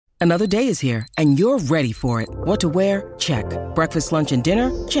Another day is here, and you're ready for it. What to wear? Check. Breakfast, lunch, and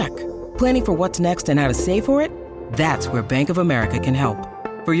dinner? Check. Planning for what's next and how to save for it? That's where Bank of America can help.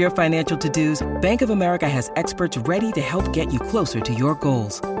 For your financial to-dos, Bank of America has experts ready to help get you closer to your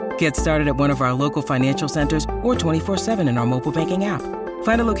goals. Get started at one of our local financial centers or 24/7 in our mobile banking app.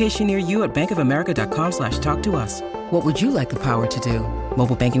 Find a location near you at bankofamerica.com/talktous. What would you like the power to do?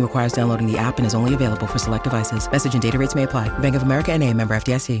 Mobile banking requires downloading the app and is only available for select devices. Message and data rates may apply. Bank of America N.A., member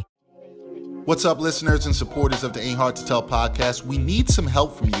FDIC. What's up, listeners and supporters of the Ain't Hard to Tell podcast? We need some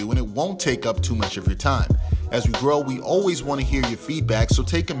help from you, and it won't take up too much of your time. As we grow, we always want to hear your feedback, so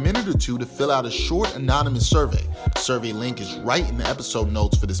take a minute or two to fill out a short anonymous survey. The survey link is right in the episode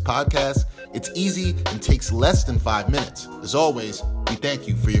notes for this podcast. It's easy and takes less than 5 minutes. As always, we thank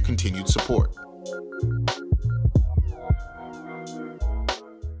you for your continued support.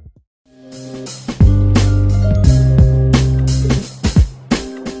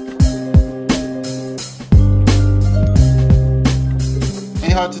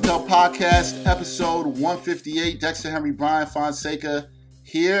 Hard to Tell podcast, episode 158. Dexter Henry, Brian Fonseca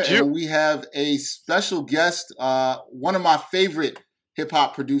here, and we have a special guest, one of my favorite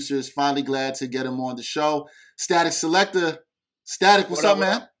hip-hop producers. Finally glad to get him on the show. Static Selector. Static, what's up,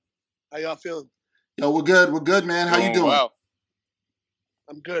 man? How y'all feeling? Yo, we're good, man. How you doing? Wow.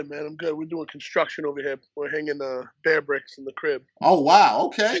 I'm good, man. I'm good. We're doing construction over here. We're hanging bear bricks in the crib. Oh, wow.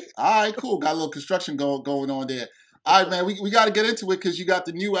 Okay. All right, cool. Got a little construction going on there. All right, man, we got to get into it because you got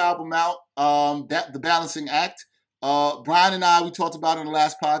the new album out, The Balancing Act. Brian and I, we talked about it on the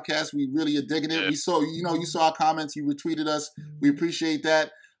last podcast. We really are digging it. Yeah. We saw, you saw our comments. You retweeted us. We appreciate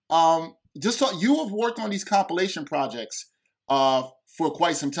that. You have worked on these compilation projects for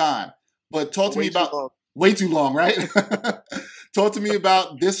quite some time, but talk to me about way too long, right? Talk to me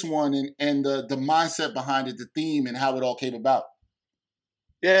about this one and the mindset behind it, the theme, and how it all came about.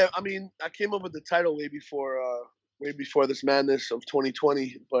 Yeah, I mean, I came up with the title way before this madness of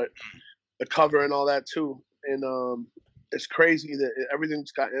 2020, but the cover and all that too. And it's crazy that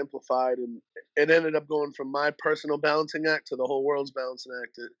everything's got amplified, and it ended up going from my personal balancing act to the whole world's balancing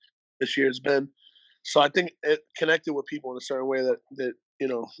act that this year's been. So I think it connected with people in a certain way that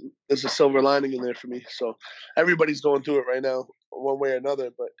there's a silver lining in there for me. So everybody's going through it right now, one way or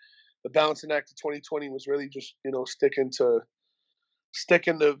another. But the balancing act of 2020 was really just sticking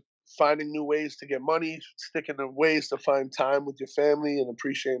to finding new ways to get money, sticking to ways to find time with your family and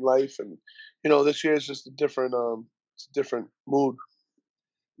appreciate life. And, this year is just a different mood.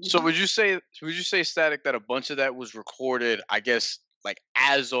 So would you say, Static, that a bunch of that was recorded, I guess, like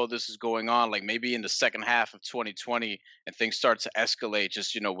as all this is going on, like maybe in the second half of 2020 and things start to escalate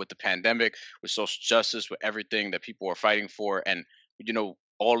just, with the pandemic, with social justice, with everything that people are fighting for, and,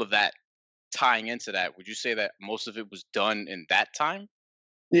 all of that tying into that, would you say that most of it was done in that time?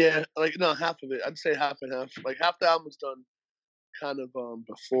 Yeah, half of it. I'd say half and half. Like half the album was done kind of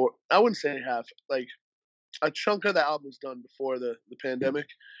before. I wouldn't say half. Like a chunk of the album was done before the pandemic,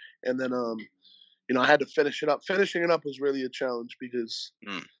 and then I had to finish it up. Finishing it up was really a challenge because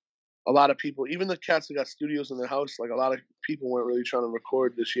a lot of people, even the cats that got studios in their house, like a lot of people weren't really trying to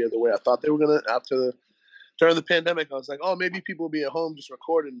record this year the way I thought they were gonna. During the pandemic, I was like, oh, maybe people will be at home just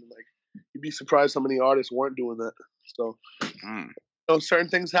recording. And like you'd be surprised how many artists weren't doing that. So. Certain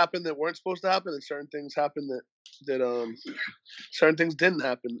things happened that weren't supposed to happen, and certain things happened that certain things didn't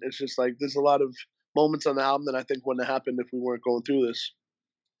happen. It's just like there's a lot of moments on the album that I think wouldn't have happened if we weren't going through this.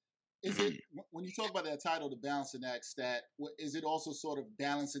 Is it when you talk about that title, The Balancing Act, is it also sort of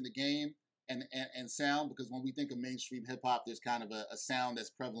balancing the game and sound? Because when we think of mainstream hip hop, there's kind of a sound that's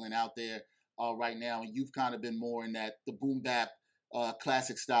prevalent out there right now, and you've kind of been more in the boom bap.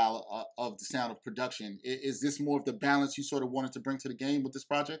 Classic style of the sound of production. Is this more of the balance you sort of wanted to bring to the game with this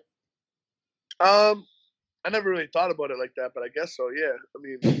project? I never really thought about it like that, but I guess so. Yeah. I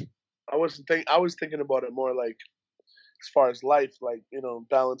mean, I was thinking about it more like as far as life, like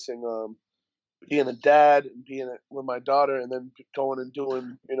balancing being a dad and being with my daughter, and then going and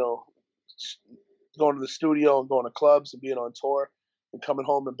doing going to the studio and going to clubs and being on tour and coming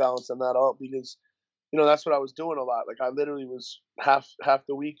home and balancing that out because. That's what I was doing a lot. Like I literally was half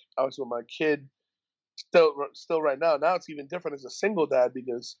the week I was with my kid. Still right now. Now it's even different as a single dad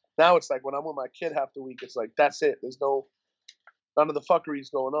because now it's like when I'm with my kid half the week, it's like that's it. There's none of the fuckeries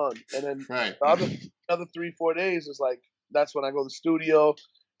going on. And then the other 3-4 days is like that's when I go to the studio.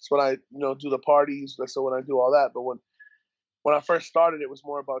 It's when I do the parties. That's when I do all that. But when I first started, it was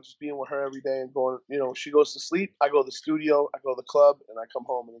more about just being with her every day and going. She goes to sleep. I go to the studio. I go to the club, and I come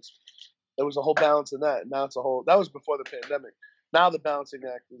home, and there was a whole balance in that. And now it's that was before the pandemic. Now the balancing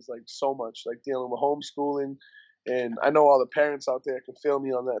act is like so much, like dealing with homeschooling And I know all the parents out there can feel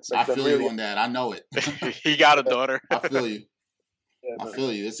me on that. It's like I feel really, you on that. I know it. He got a daughter. I feel you. Yeah, I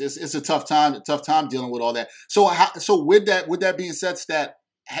feel you. It's a tough time dealing with all that. So with that being said, Stat,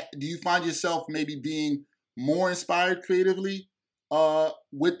 do you find yourself maybe being more inspired creatively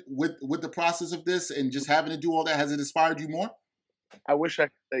with the process of this and just having to do all that? Has it inspired you more? I wish I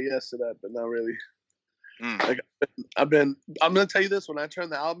could say yes to that, but not really. Mm. Like I'm gonna tell you this, when I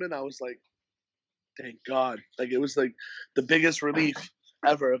turned the album in, I was like, thank God. Like it was like the biggest relief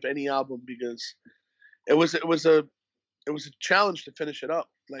ever of any album, because it was a challenge to finish it up.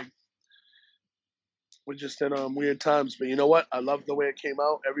 Like we're just in weird times, but you know what? I love the way it came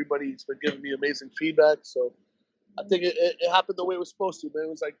out. Everybody's been giving me amazing feedback, so I think it happened the way it was supposed to. Man, it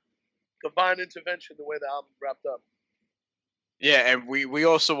was like divine intervention the way the album wrapped up. Yeah, and we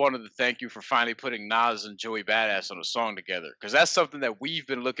also wanted to thank you for finally putting Nas and Joey Badass on a song together, because that's something that we've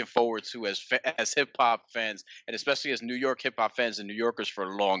been looking forward to as hip hop fans, and especially as New York hip hop fans and New Yorkers for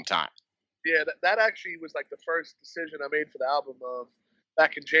a long time. Yeah, that actually was like the first decision I made for the album.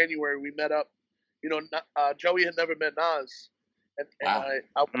 Back in January, we met up. You know, Joey had never met Nas, and Wow.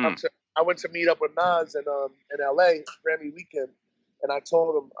 I went to meet up with Nas in LA Grammy weekend, and I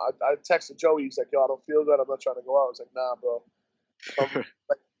told him, I texted Joey. He's like, "Yo, I don't feel good. I'm not trying to go out." I was like, "Nah, bro,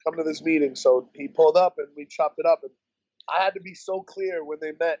 come to this meeting." So he pulled up and we chopped it up, and I had to be so clear when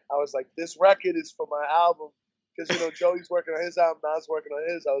they met. I was like, "This record is for my album," because you know Joey's working on his album, Nas working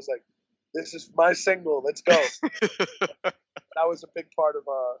on his. I was like, "This is my single. Let's go." That was a big part of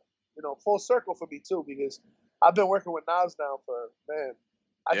full circle for me too, because I've been working with Nas now for, man,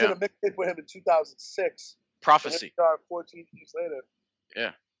 I did a mixtape with him in 2006. Prophecy. 14 years later.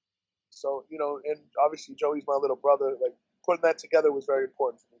 Yeah. So, and obviously Joey's my little brother. Like, putting that together was very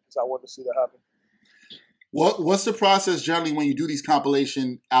important for me because I wanted to see that happen. What's the process generally when you do these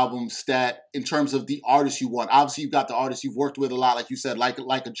compilation albums, Stat, in terms of the artists you want? Obviously, you've got the artists you've worked with a lot, like you said, like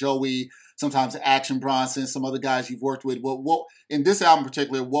a Joey, sometimes Action Bronson, some other guys you've worked with. What in this album in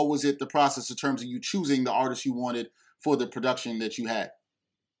particular, what was it, the process in terms of you choosing the artists you wanted for the production that you had?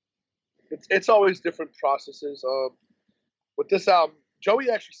 It's always different processes. With this album, Joey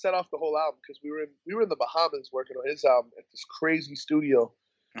actually set off the whole album because we were in the Bahamas working on his album at this crazy studio.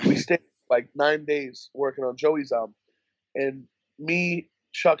 We stayed like 9 days working on Joey's album, and me,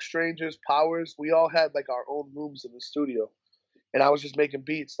 Chuck Strangers, Powers, we all had like our own rooms in the studio, and I was just making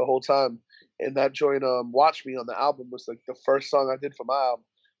beats the whole time. And that joint, "Watch Me" on the album was like the first song I did for my album.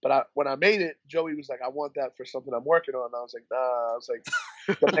 But when I made it, Joey was like, "I want that for something I'm working on." And I was like, "Nah." I was like,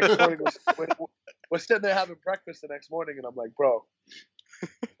 the next morning we're sitting there having breakfast the next morning, and I'm like, "Bro, I'm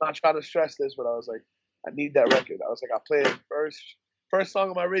not trying to stress this," but I was like, "I need that record." I was like, "I play it first song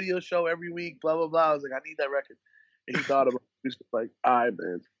on my radio show every week, blah, blah, blah." I was like, "I need that record." And he thought about it. He was like, "All right,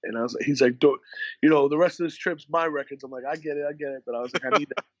 man." And I was like, he's like, the rest of this trip's my records." I'm like, I get it. But I was like, I need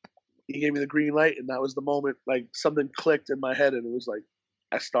that. He gave me the green light, and that was the moment, like, something clicked in my head, and it was like,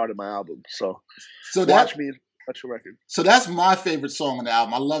 I started my album. So Watch Me is such a record. So that's my favorite song on the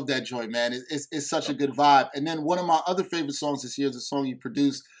album. I love that joint, man. It's such a good vibe. And then one of my other favorite songs this year is a song you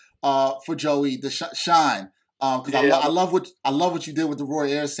produced for Joey, the Shine. Because I love what you did with the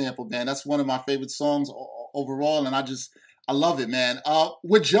Roy Ayers sample, man. That's one of my favorite songs overall, and I love it, man.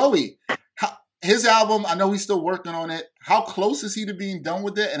 With Joey, his album, I know he's still working on it. How close is he to being done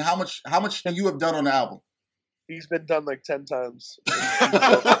with it, and how much you have done on the album? He's been done like 10 times.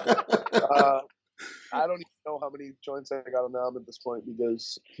 I don't even know how many joints I got on the album at this point,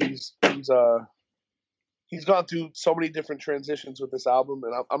 because he's gone through so many different transitions with this album,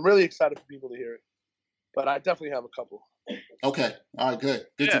 and I'm really excited for people to hear it. But I definitely have a couple. Okay, all right, good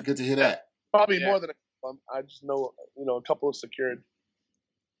to hear that. Probably more than a couple. I just know a couple is secured.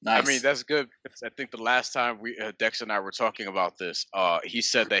 Nice. I mean, that's good. I think the last time Dex and I were talking about this, he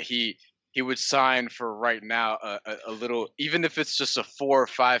said that he would sign for right now a little, even if it's just a 4 or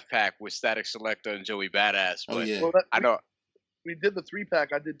 5 pack with Static Selector and Joey Badass. But Well, I know we did the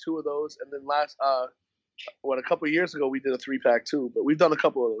 3-pack. I did 2 of those, and then a couple of years ago we did a 3-pack too. But we've done a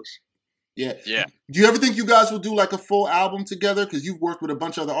couple of those. Yeah. Do you ever think you guys will do like a full album together? Because you've worked with a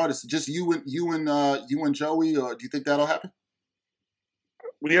bunch of other artists. Just you and Joey, or do you think that'll happen?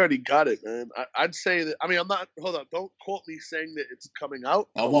 We already got it, man. I'd say that. I mean, I'm not. Hold on. Don't quote me saying that it's coming out.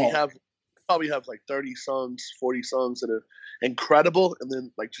 I won't. We probably have like 30 songs, 40 songs that are incredible, and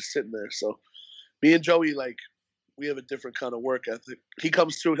then like just sitting there. So me and Joey, like, we have a different kind of work ethic. He'll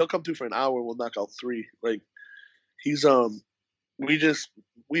come through for an hour. We'll knock out 3. Like, he's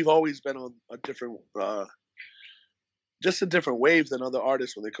we've always been on a different, just a different wave than other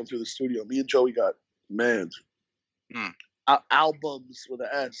artists when they come through the studio. Me and Joey got, man, albums with an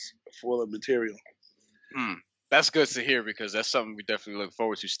S full of material. That's good to hear because that's something we definitely look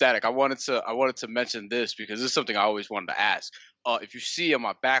forward to. Static. I wanted to mention this because this is something I always wanted to ask. If you see in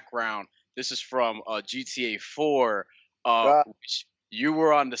my background, this is from GTA 4, Uh, which you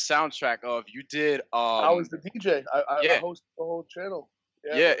were on the soundtrack of. You did I was the DJ. I yeah, hosted the whole channel.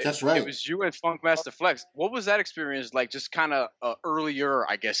 Yeah, yeah, man. That's it right. was you and Funk Master Flex. What was that experience like? Just kind of earlier,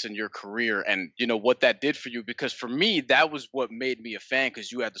 I guess, in your career, and what that did for you. Because for me, that was what made me a fan.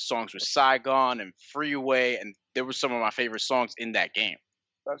 Because you had the songs with Saigon and Freeway, and there were some of my favorite songs in that game.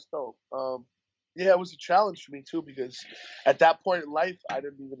 That's dope. Yeah, it was a challenge for me too because at that point in life, I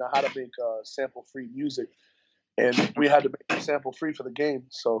didn't even know how to make sample-free music, and we had to make it sample-free for the game.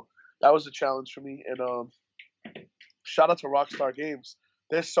 So that was a challenge for me. And shout out to Rockstar Games.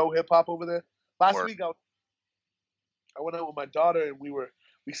 They're so hip hop over there. Last Word. week I went out with my daughter and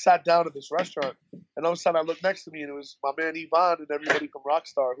we sat down at this restaurant, and all of a sudden I looked next to me and it was my man Yvonne and everybody from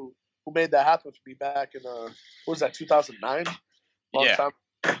Rockstar who made that happen for me back in what was that, 2009? Long Yeah. time.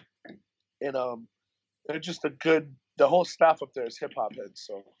 And they're just the whole staff up there is hip hop heads.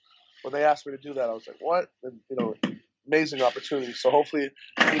 So when they asked me to do that, I was like, what? And amazing opportunity. So hopefully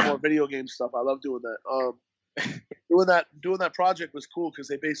any more video game stuff. I love doing that. Doing that project was cool because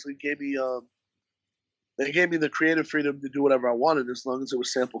they basically gave me the creative freedom to do whatever I wanted as long as it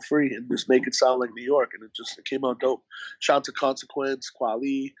was sample free and just make it sound like New York, and it came out dope. Shout out to Consequence,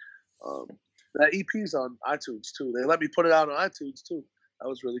 Kweli. That EP's on iTunes too. They let me put it out on iTunes too. That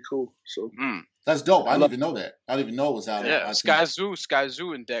was really cool. So That's dope. I didn't even know that. I didn't even know it was out. Yeah, on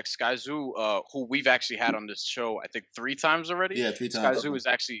Skyzoo and Dex. Skyzoo, who we've actually had on this show, I think 3 times already. Yeah, 3 times. Skyzoo is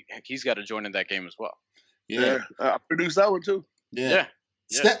actually, he's got to join in that game as well. Yeah. I produced that one too. Yeah.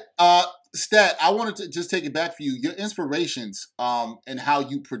 Yeah. Stat, I wanted to just take it back for you. Your inspirations, and how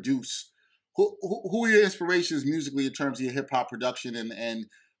you produce. Who are your inspirations musically in terms of your hip hop production, and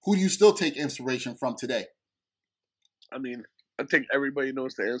who do you still take inspiration from today? I mean, I think everybody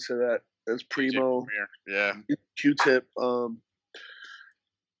knows the answer to that. There's Primo, Yeah. Q-Tip. I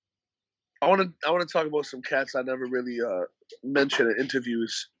want to talk about some cats I never really mentioned in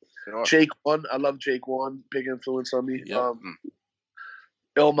interviews. Sure. Jake One, I love Jake One, big influence on me. Yep.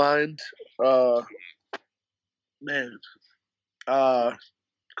 Ill Mind, man,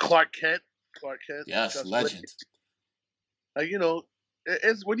 Clark Kent. Yes, Just legend. like,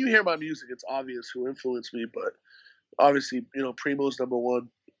 it's when you hear my music, it's obvious who influenced me, but obviously, Primo's number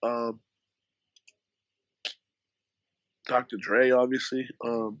one. Dr. Dre, obviously.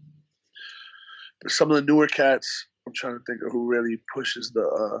 But some of the newer cats, I'm trying to think of who really pushes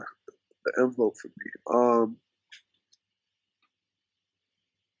the envelope for me.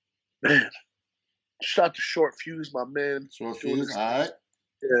 Man, shout out to Short Fuse, my man. Short Fuse, all right.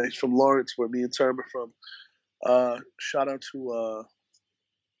 Yeah, he's from Lawrence, where me and Term are from. Shout out to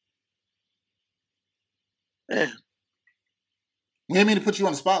man. We didn't mean to put you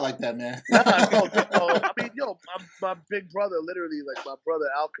on the spot like that, man. No, I mean, my big brother, literally, like my brother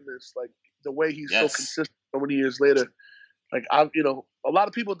Alchemist, like the way he's so consistent so many years later. Like a lot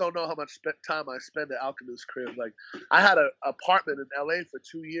of people don't know how much time I spend at Alchemist crib. Like I had an apartment in LA for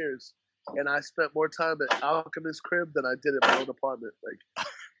 2 years, and I spent more time at Alchemist crib than I did at my own apartment. Like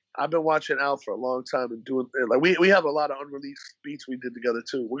I've been watching Al for a long time and doing like we have a lot of unreleased beats we did together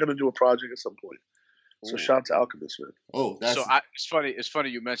too. We're gonna do a project at some point. So shout out to Alchemist, man. Oh, that's it's funny. It's funny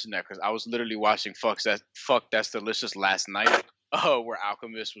you mentioned that because I was literally watching Fuck That's Delicious last night. Where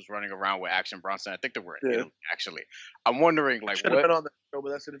Alchemist was running around with Action Bronson. I think they were in Italy, actually. I'm wondering, like, should have been on that show,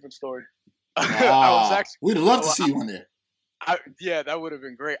 but that's a different story. We'd love to see you on there. Yeah, that would have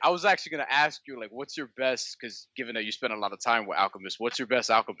been great. I was actually going to ask you, like, what's your best? Because given that you spent a lot of time with Alchemist, what's your best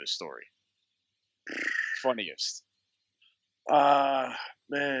Alchemist story? Funniest.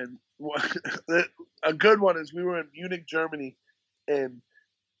 Man, a good one is we were in Munich, Germany, and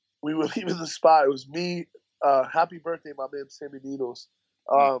we were leaving the spot. It was me. Happy birthday, my man Sammy Needles.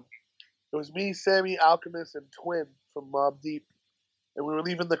 It was me, Sammy, Alchemist, and Twin from Mobb Deep, and we were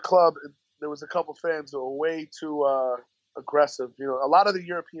leaving the club. And there was a couple fans that were way too aggressive. A lot of the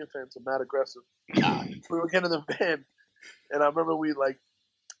European fans are mad aggressive. We were getting in the van, and I remember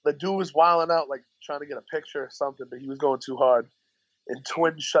the dude was wilding out, like trying to get a picture or something, but he was going too hard. And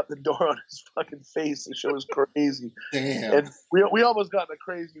Twin shut the door on his fucking face. The show was crazy. Damn. And we almost got in a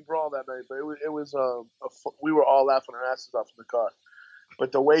crazy brawl that night, but it was we were all laughing our asses off in the car.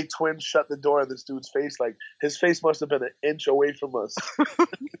 But the way Twin shut the door on this dude's face, like his face must have been an inch away from us.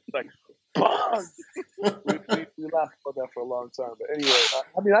 Like, bang! we laughed about that for a long time. But anyway,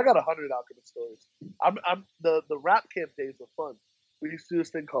 I got 100 Alchemist stories. I'm the rap camp days were fun. We used to do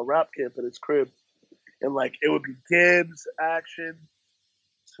this thing called rap camp at his crib. And like it would be Gibbs, Action,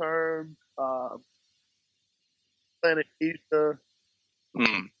 Term, Planet Asia.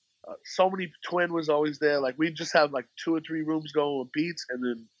 Mm. So Many Twin was always there. Like we just have like 2 or 3 rooms going with beats, and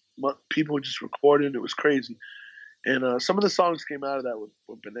then people were just recording. It was crazy. And some of the songs came out of that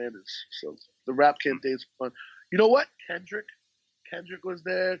were bananas. So the Rap Camp days were fun. You know what? Kendrick was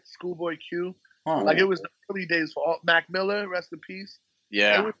there. Schoolboy Q. Like it was the early days for all. Mac Miller, rest in peace.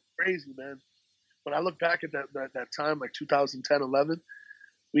 Yeah, it was crazy, man. When I look back at that time, like 2010, 11,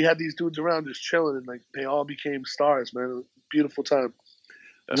 we had these dudes around just chilling, and like they all became stars, man. It was a beautiful time.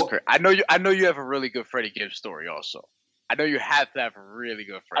 That's great. I know you have a really good Freddie Gibbs story, also. I know you have to have a really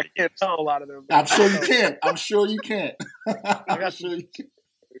good Freddie. I can't tell a lot of them. I'm sure you can't. I'm sure you can't. I'm sure you can.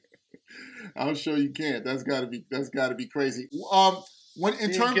 I'm sure you can't. That's gotta be crazy. When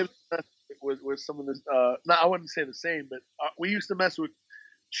in terms with some of this, I wouldn't say the same, but we used to mess with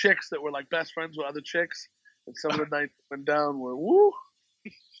chicks that were like best friends with other chicks, and some of the nights went down were woo.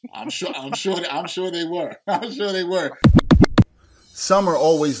 I'm sure they were. I'm sure they were. Some are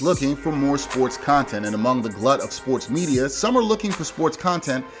always looking for more sports content, and among the glut of sports media, some are looking for sports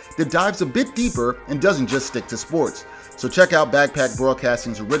content that dives a bit deeper and doesn't just stick to sports. So check out Backpack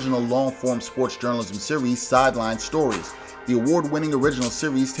Broadcasting's original long-form sports journalism series, Sideline Stories. The award-winning original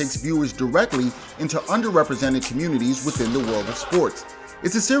series takes viewers directly into underrepresented communities within the world of sports.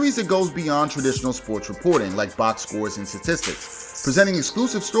 It's a series that goes beyond traditional sports reporting, like box scores and statistics, presenting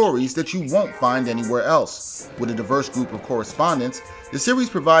exclusive stories that you won't find anywhere else. With a diverse group of correspondents, the series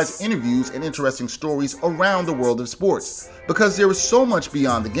provides interviews and interesting stories around the world of sports, because there is so much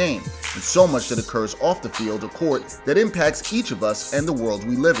beyond the game, and so much that occurs off the field or court that impacts each of us and the world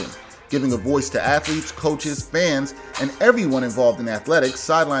we live in. Giving a voice to athletes, coaches, fans, and everyone involved in athletics,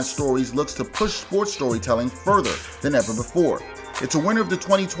 Sideline Stories looks to push sports storytelling further than ever before. It's a winner of the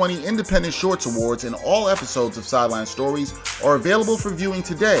 2020 Independent Shorts Awards, and all episodes of Sideline Stories are available for viewing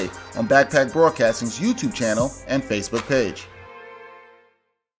today on Backpack Broadcasting's YouTube channel and Facebook page.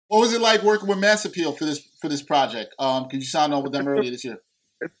 What was it like working with Mass Appeal for this project? Because you signed on with them earlier this year.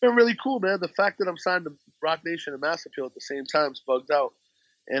 It's been really cool, man. The fact that I'm signed to Rock Nation and Mass Appeal at the same time is bugged out.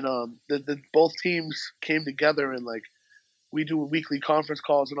 And the both teams came together, and like we do weekly conference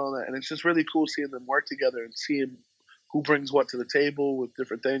calls and all that. And it's just really cool seeing them work together and seeing who brings what to the table with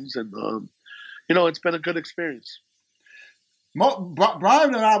different things. And, it's been a good experience.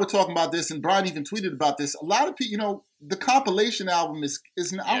 Brian and I were talking about this, and Brian even tweeted about this. A lot of people, the compilation album is I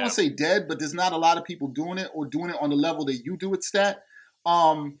don't want to say dead, but there's not a lot of people doing it or doing it on the level that you do it, Stat.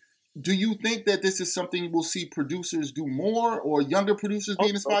 Do you think that this is something we'll see producers do more, or younger producers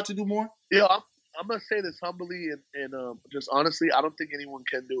being inspired to do more? Yeah, I'm going to say this humbly and just honestly, I don't think anyone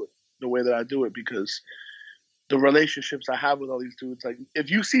can do it the way that I do it, because the relationships I have with all these dudes. Like, if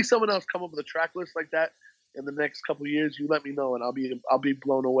you see someone else come up with a track list like that in the next couple of years, you let me know, and I'll be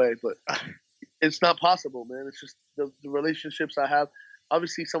blown away. But it's not possible, man. It's just the relationships I have.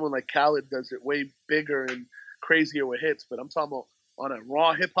 Obviously, someone like Khaled does it way bigger and crazier with hits, but I'm talking about on a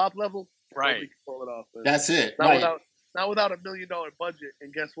raw hip hop level, right? Can pull it off, man. That's it. Not without $1 million budget.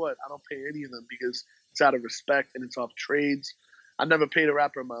 And guess what? I don't pay any of them because it's out of respect and it's off trades. I never paid a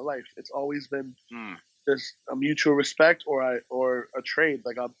rapper in my life. It's always been just a mutual respect or a trade.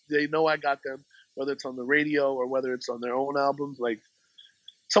 Like they know I got them, whether it's on the radio or whether it's on their own albums. Like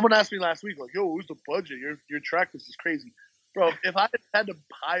someone asked me last week, like, "Yo, who's the budget? Your track list is crazy, bro." If I had to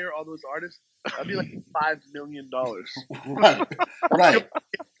hire all those artists, that'd be like $5 million. Right.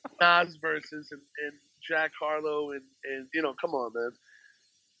 Nas verses and Jack Harlow and come on, man.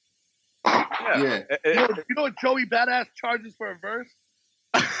 Yeah. You know what Joey Badass charges for a verse?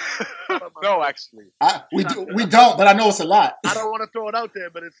 No, actually, we don't, but I know it's a lot. I don't want to throw it out there,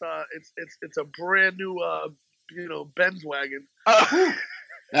 but it's a brand new Benz wagon. I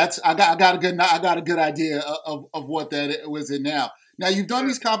got a good idea of what that was in now. Now you've done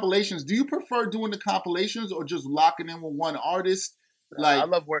these compilations. Do you prefer doing the compilations or just locking in with one artist? I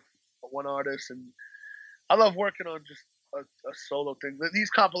love working with one artist, and I love working on just a solo thing. These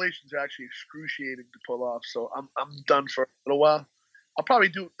compilations are actually excruciating to pull off, so I'm done for a little while. I'll probably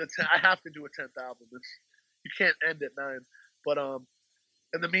do I have to do a 10th album. You can't end at 9. But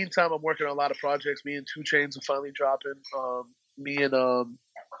in the meantime, I'm working on a lot of projects. Me and 2 Chainz are finally dropping.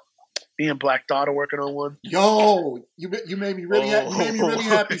 Me and Black Dot are working on one. Yo, you made me really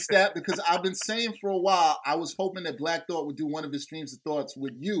happy, Stat, because I've been saying for a while I was hoping that Black Thought would do one of his Streams of Thoughts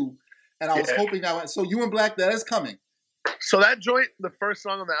with you, and I was hoping that. So you and Black, that is coming. So that joint, the first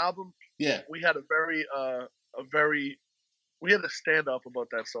song on the album, we had we had a standoff about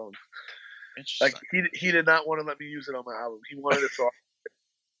that song. Like he did not want to let me use it on my album. He wanted it so,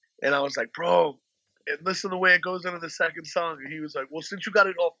 and I was like, bro, and listen to the way it goes into the second song. And he was like, well, since you got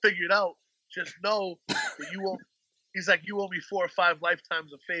it all figured out, just know that you won't he's like, you owe me 4 or 5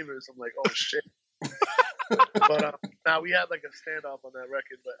 lifetimes of favors. I'm like, oh shit. But now we had like a standoff on that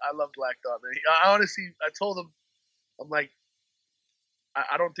record. But I love Black Thought, man. I honestly, I told him, I'm like,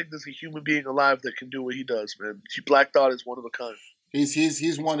 I don't think there's a human being alive that can do what he does, man. Black Thought is one of a kind.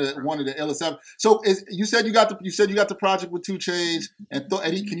 He's one of the illest. So you said you got the project with 2 Chainz, and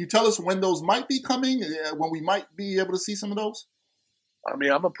Eddie, can you tell us when those might be coming? When we might be able to see some of those? I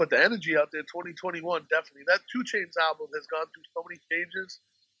mean, I'm gonna put the energy out there. 2021, definitely. That 2 Chainz album has gone through so many changes,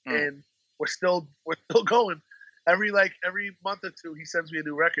 and we're still going. Every month or two, he sends me a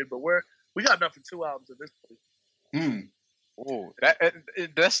new record, but we got enough for 2 albums at this point. Oh,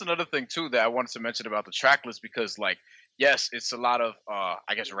 that's another thing too that I wanted to mention about the track list, because like, yes, it's a lot of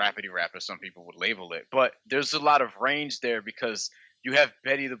I guess rapidy rap, as some people would label it, but there's a lot of range there because you have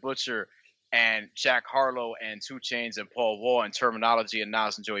Betty the Butcher and Jack Harlow and 2 Chainz and Paul Wall and Terminology and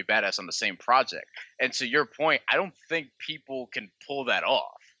Nas and Joey Badass on the same project. And to your point, I don't think people can pull that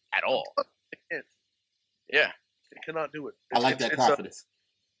off at all. Yeah, they cannot do it. I like that confidence.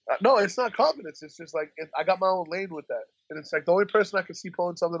 No, it's not confidence. It's just like I got my own lane with that, and it's like the only person I can see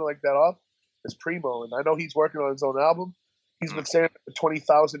pulling something like that off is Primo, and I know he's working on his own album. He's been saying it for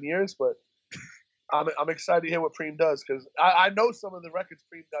 20,000 years, but I'm excited to hear what Preem does, because I know some of the records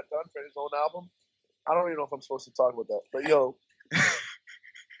Preem got done for his own album. I don't even know if I'm supposed to talk about that, but yo,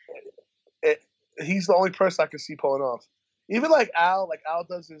 he's the only person I can see pulling off. Even like Al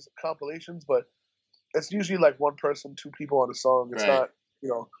does his compilations, but it's usually like one person, 2 people on a song. It's not,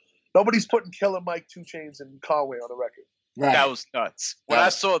 nobody's putting Killer Mike, 2 Chainz, and Conway on a record. Right. That was nuts. When I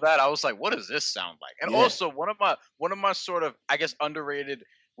saw that, I was like, "What does this sound like?" And also, one of my sort of, I guess, underrated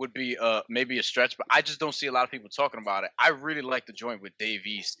would be maybe a stretch, but I just don't see a lot of people talking about it. I really like the joint with Dave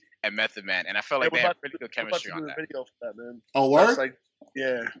East and Method Man, and I felt like they had pretty good chemistry on that. Video for that, man. Oh, word? Like,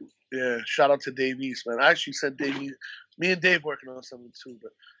 yeah. Shout out to Dave East, man. I actually said Dave East. Me and Dave working on something too,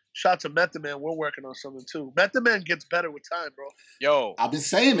 but shout out to Method Man. We're working on something too. Method Man gets better with time, bro. Yo, I've been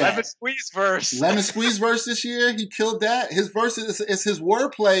saying that. Lemon Squeeze verse. Lemon Squeeze verse this year. He killed that. His verse is his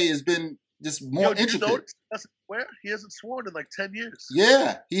wordplay has been just more intricate. You know, he hasn't sworn in like 10 years.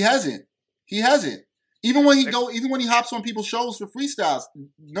 Yeah, he hasn't. Even when he hops on people's shows for freestyles,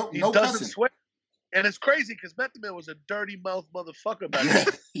 no doesn't cussing. Swear. And it's crazy because Method Man was a dirty mouth motherfucker back then.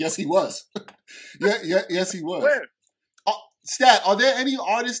 Yes, he was. Yes, he was. Where? Stat, are there any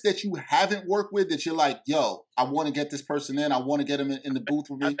artists that you haven't worked with that you're like, yo, I want to get this person in, I want to get him in the booth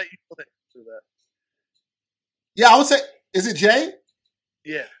with me? I bet you know that. Yeah, I would say, is it Jay?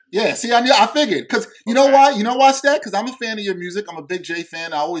 Yeah. Yeah, see, I figured. Because you know why? You know why, Stat? Because I'm a fan of your music. I'm a big Jay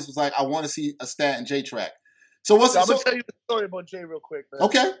fan. I always was like, I want to see a Stat and Jay track. So I'm going to tell you the story about Jay real quick, man.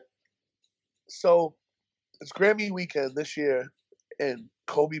 Okay. So it's Grammy weekend this year, and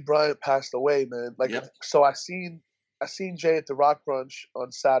Kobe Bryant passed away, man. So I seen Jay at the Rock Brunch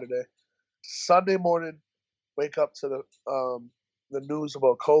on Saturday. Sunday morning, wake up to the news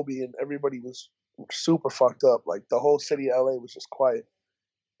about Kobe, and everybody was super fucked up. Like the whole city of LA was just quiet.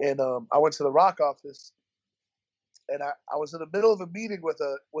 And I went to the Rock office, and I was in the middle of a meeting with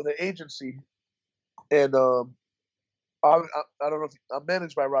an agency, and I don't know if I'm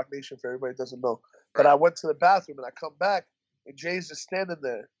managed by Rock Nation, for everybody that doesn't know. But I went to the bathroom and I come back and Jay's just standing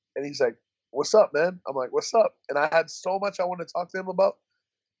there and he's like, "What's up, man?" I'm like, "What's up?" And I had so much I wanted to talk to him about,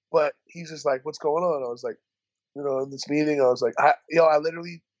 but he's just like, "What's going on?" I was like, in this meeting, I was like, I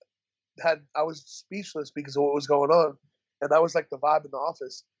literally I was speechless because of what was going on, and that was like the vibe in the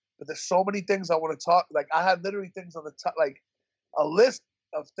office. But there's so many things I want to talk. Like I had literally things on the top, like a list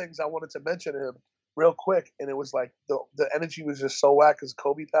of things I wanted to mention to him real quick, and it was like the energy was just so whack because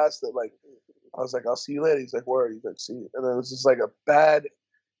Kobe passed that like I was like, "I'll see you later." He's like, "Where?" He's like, "See you." And it was just like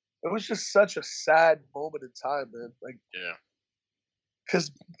it was just such a sad moment in time, man. Like, yeah,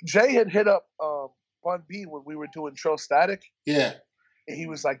 because Jay had hit up Bun B when we were doing Trill Static. Yeah, and he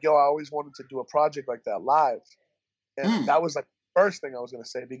was like, "Yo, I always wanted to do a project like that live," and that was like the first thing I was gonna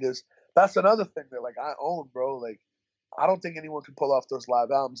say, because that's another thing that like I own, bro. Like, I don't think anyone can pull off those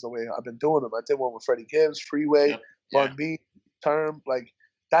live albums the way I've been doing them. I did one with Freddie Gibbs, Freeway, Bun B, Term. Like,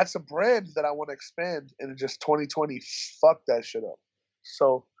 that's a brand that I want to expand, and in just 2020 fuck that shit up.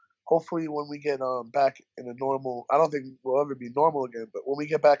 So hopefully when we get back in a normal, I don't think we'll ever be normal again, but when we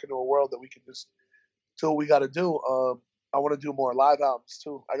get back into a world that we can just do what we got to do, I want to do more live albums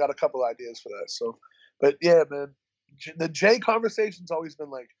too. I got a couple ideas for that. So, but yeah, man, the Jay conversation's always been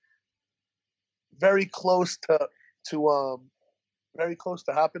like very close to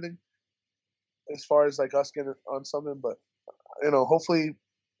happening as far as like us getting on something. But hopefully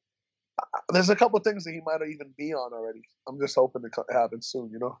there's a couple things that he might even be on already. I'm just hoping it happens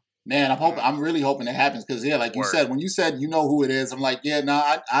soon. Man, I'm really hoping it happens because like you said, when you said you know who it is, I'm like, yeah, no,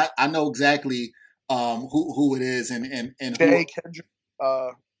 I know exactly who it is and Jay Kendrick.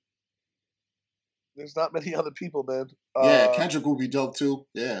 There's not many other people, man. Kendrick will be dope too.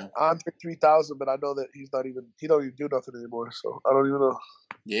 Yeah, Andre 3000, but I know that he don't even do nothing anymore. So I don't even know.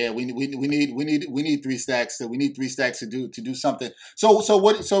 Yeah, we need 3 stacks. So we need 3 stacks to do something. So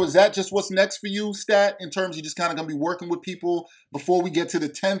is that just what's next for you, Stat? In terms of just kind of gonna be working with people before we get to the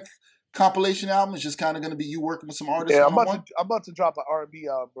 10th compilation album? It's just kind of gonna be you working with some artists. Yeah, I'm about to drop an R&B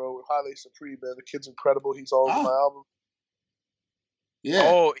album, bro. With Haile Supreme, man. The kid's incredible. He's all over my album. Yeah.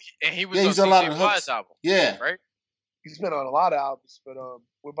 Oh, and he's on a lot of hooks. Album. Yeah. Right. He's been on a lot of albums, but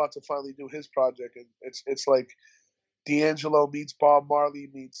we're about to finally do his project, and it's like D'Angelo meets Bob Marley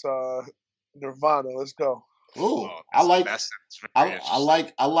meets Nirvana. Let's go. Ooh, I like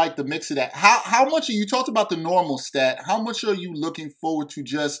the mix of that. How much are you talked about the normal Stat? How much are you looking forward to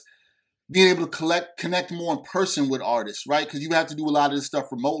just being able to connect more in person with artists, right? Because you have to do a lot of this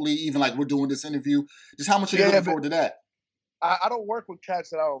stuff remotely, even like we're doing this interview. Just how much are you looking forward to that? I don't work with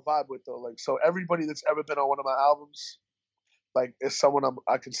cats that I don't vibe with though. Like, so everybody that's ever been on one of my albums, like, is someone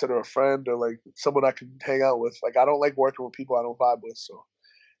I consider a friend or like someone I can hang out with. Like, I don't like working with people I don't vibe with. So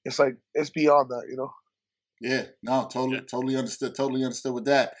it's like, it's beyond that, you know? Yeah, no, totally understood. Totally understood with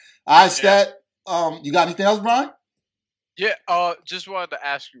that. All right, Stat. You got anything else, Brian? Yeah, just wanted to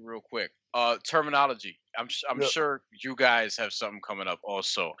ask you real quick. Terminology. I'm sure you guys have something coming up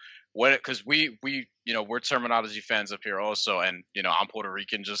also. Because we're Terminology fans up here also, and I'm Puerto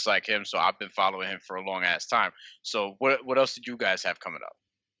Rican just like him, so I've been following him for a long ass time. So what else did you guys have coming up?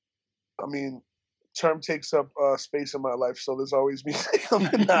 I mean, Term takes up space in my life, so there's always music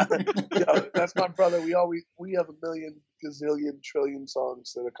coming out. That's my brother. We have a million, gazillion, trillion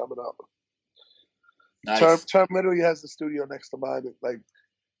songs that are coming out. Nice. Term literally has the studio next to mine. Like,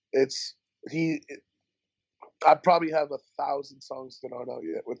 I probably have 1,000 songs that aren't out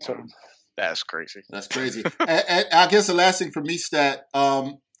yet with Term. That's crazy. That's crazy. and I guess the last thing for me, Stat,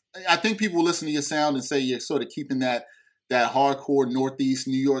 I think people listen to your sound and say you're sort of keeping that hardcore Northeast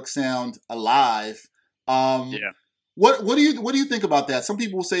New York sound alive. Yeah. What do you think about that? Some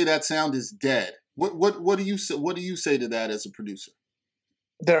people say that sound is dead. What do you say to that as a producer?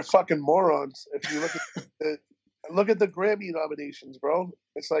 They're fucking morons. If you look at the Grammy nominations, bro,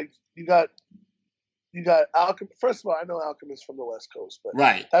 it's like you got Alchemist. First of all, I know Alchemist from the West Coast, but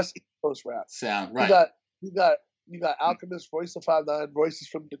right, that's East Coast rap. Sound right. You got Alchemist, Royce da 5'9", Royce is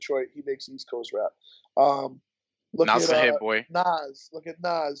from Detroit. He makes East Coast rap. Look Nas at hit boy. Nas. Look at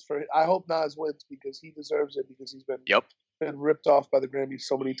Nas. I hope Nas wins because he deserves it because he's been ripped off by the Grammys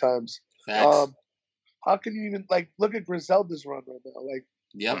so many times. Facts. How can you even look at Griselda's run right now?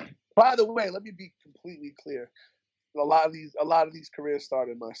 Yep. By the way, let me be completely clear. A lot of these careers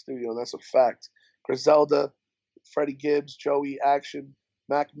started in my studio. That's a fact. Griselda, Freddie Gibbs, Joey, Action,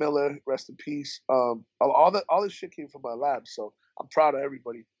 Mac Miller, rest in peace. All this shit came from my lab, so I'm proud of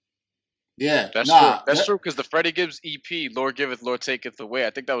everybody. Yeah, that's true. That's true because the Freddie Gibbs EP, "Lord Giveth, Lord Taketh Away," I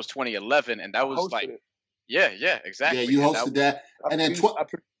think that was 2011, and that was like, yeah, exactly. Yeah, you hosted that, and then I put a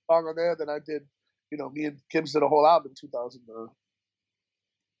song on there. Then I did, me and Gibbs did a whole album in 2000.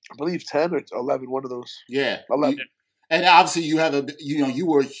 I believe 10 or 11, one of those. Yeah, 11. And obviously you have you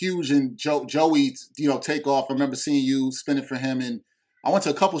were huge in Joey's, takeoff. I remember seeing you spinning for him, and I went to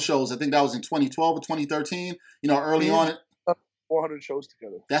a couple shows. I think that was in 2012 or 2013. Early on. 400 shows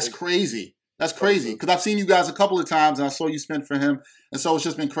together. That's crazy. That's crazy because I've seen you guys a couple of times, and I saw you spin for him, and so it's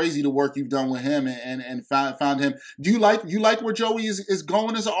just been crazy the work you've done with him and found him. Do you like where Joey is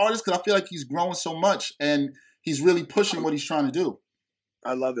going as an artist? Because I feel like he's growing so much, and he's really pushing what he's trying to do.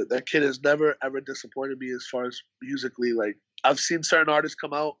 I love it. That kid has never ever disappointed me as far as musically. Like, I've seen certain artists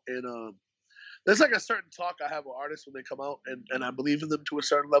come out and there's like a certain talk I have with artists when they come out and I believe in them to a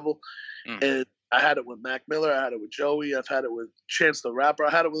certain level. And I had it with Mac Miller, I had it with Joey, I've had it with Chance the Rapper,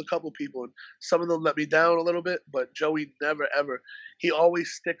 I had it with a couple people, and some of them let me down a little bit, but Joey never ever. He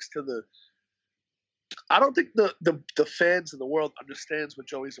always sticks to I don't think the fans in the world understands what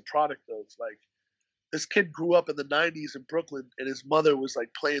Joey's a product of. Like, this kid grew up in the 90s in Brooklyn, and his mother was like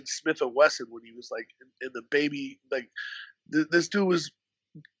playing Smith & Wesson when he was like in the baby. Like, this dude was,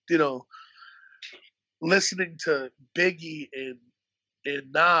 listening to Biggie and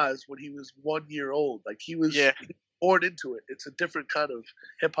Nas when he was 1 year old. Like, he was born into it. It's a different kind of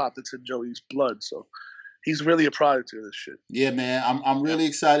hip hop that's in Joey's blood. So he's really a product of this shit. Yeah, man. I'm really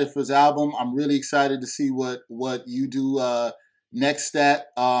excited for his album. I'm really excited to see what you do next.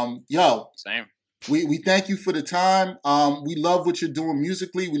 Same. We thank you for the time. We love what you're doing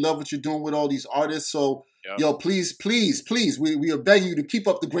musically. We love what you're doing with all these artists. So, yo, please, we are begging you to keep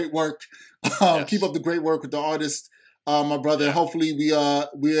up the great work. Keep up the great work with the artists, my brother. And hopefully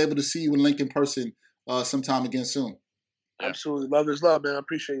we're able to see you and link in person sometime again soon. Absolutely. Love is love, man. I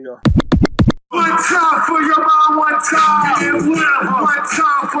appreciate y'all. One time for your mind, one time. One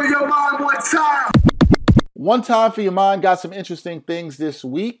time for your mind, one time. One time for your mind got some interesting things this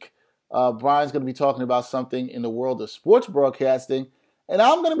week. Brian's going to be talking about something in the world of sports broadcasting. And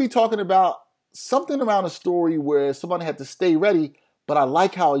I'm going to be talking about something around a story where someone had to stay ready, but I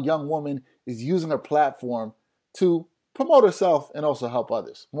like how a young woman is using her platform to promote herself and also help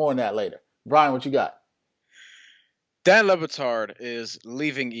others. More on that later. Brian, what you got? Dan Le Batard is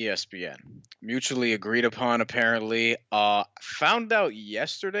leaving ESPN. Mutually agreed upon, apparently. Found out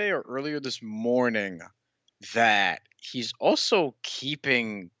yesterday or earlier this morning that he's also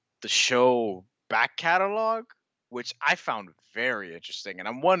keeping the show back catalog, which I found very interesting. And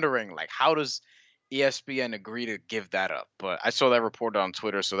I'm wondering, like, how does ESPN agree to give that up? But I saw that reported on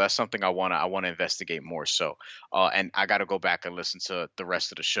Twitter, so that's something I wanna investigate more. So, and I got to go back and listen to the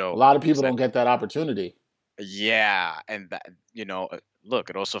rest of the show. A lot of people don't get that opportunity. Yeah, and that, look,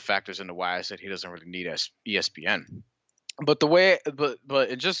 it also factors into why I said he doesn't really need ESPN. But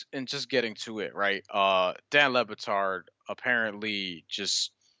in just getting to it, right? Dan Le Batard apparently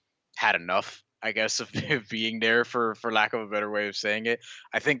just had enough, I guess, of being there, for lack of a better way of saying it.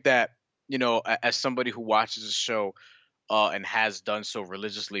 I think that, as somebody who watches the show and has done so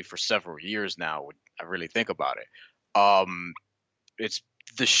religiously for several years now, when I really think about it, it's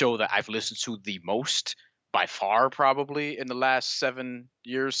the show that I've listened to the most by far, probably in the last 7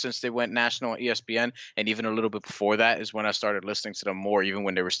 years since they went national on ESPN. And even a little bit before that is when I started listening to them more, even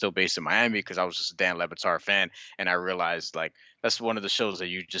when they were still based in Miami, because I was just a Dan Le Batard fan. And I realized, like, that's one of the shows that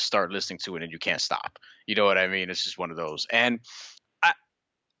you just start listening to it and you can't stop. You know what I mean? It's just one of those. And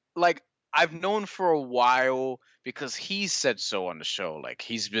I've known for a while, because he said so on the show, like,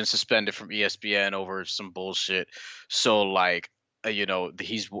 he's been suspended from ESPN over some bullshit. So, like,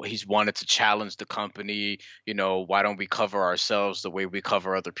 he's wanted to challenge the company. Why don't we cover ourselves the way we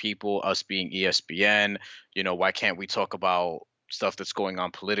cover other people, us being ESPN? Why can't we talk about stuff that's going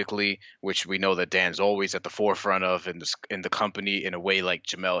on politically, which we know that Dan's always at the forefront of in the company, in a way like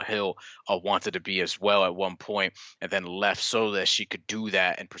Jemele Hill wanted to be as well at one point, and then left so that she could do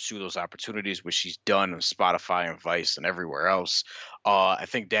that and pursue those opportunities, which she's done on Spotify and Vice and everywhere else. I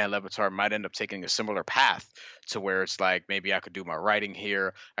think Dan Le Batard might end up taking a similar path, to where it's like, maybe I could do my writing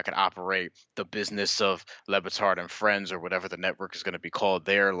here. I could operate the business of Le Batard and Friends, or whatever the network is going to be called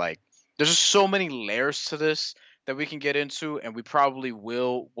there. Like, there's just so many layers to this that we can get into, and we probably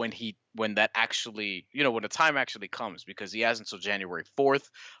will when that actually, when the time actually comes, because he has until January 4th.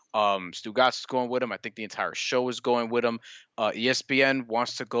 Stu Gatz is going with him. I think the entire show is going with him. ESPN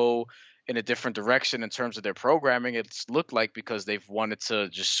wants to go in a different direction in terms of their programming. It's looked like, because they've wanted to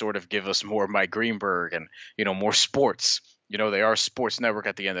just sort of give us more Mike Greenberg and, more sports. They are a sports network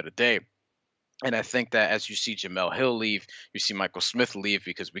at the end of the day. And I think that as you see Jemele Hill leave, you see Michael Smith leave,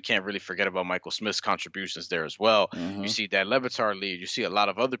 because we can't really forget about Michael Smith's contributions there as well. Mm-hmm. You see Dan Le Batard leave. You see a lot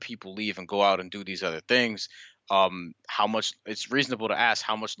of other people leave and go out and do these other things. How much, it's reasonable to ask,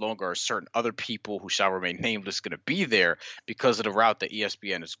 how much longer are certain other people who shall remain nameless going to be there, because of the route that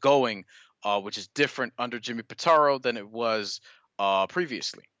ESPN is going, which is different under Jimmy Pitaro than it was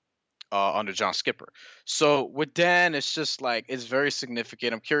previously. Under John Skipper. So with Dan, it's just like, it's very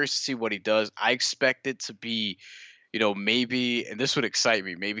significant. I'm curious to see what he does. I expect it to be, maybe, and this would excite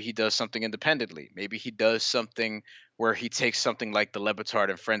me, maybe he does something independently. Maybe he does something where he takes something like the Le Batard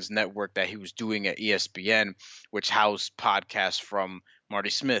and Friends network that he was doing at ESPN, which housed podcasts from Marty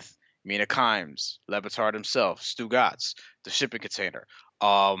Smith, Mina Kimes, Le Batard himself, Stu Gatz, The Shipping Container,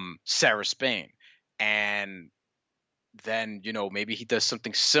 Sarah Spain, and then, maybe he does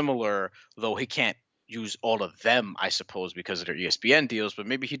something similar, though he can't use all of them, I suppose, because of their ESPN deals, but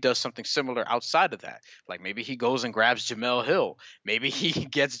maybe he does something similar outside of that. Like, maybe he goes and grabs Jemele Hill. Maybe he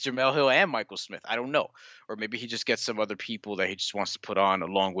gets Jemele Hill and Michael Smith. I don't know. Or maybe he just gets some other people that he just wants to put on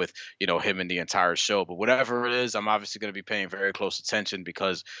along with, him and the entire show. But whatever it is, I'm obviously going to be paying very close attention,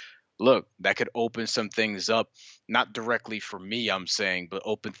 because look, that could open some things up, not directly for me, I'm saying, but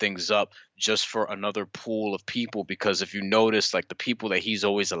open things up just for another pool of people. Because if you notice, like, the people that he's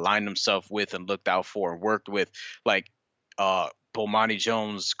always aligned himself with and looked out for and worked with, like, Bomani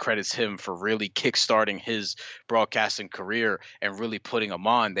Jones credits him for really kickstarting his broadcasting career and really putting him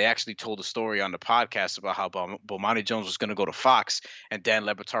on. They actually told a story on the podcast about how Bomani Jones was going to go to Fox, and Dan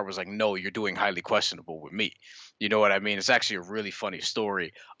Le Batard was like, no, you're doing highly questionable with me. You know what I mean? It's actually a really funny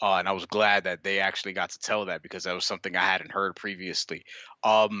story, and I was glad that they actually got to tell that because that was something I hadn't heard previously.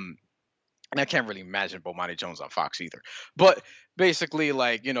 Um, and I can't really imagine Bomani Jones on Fox either. But basically,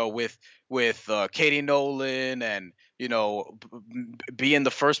 like with Katie Nolan and being the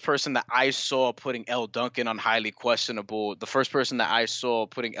first person that I saw putting Elle Duncan on highly questionable, the first person that I saw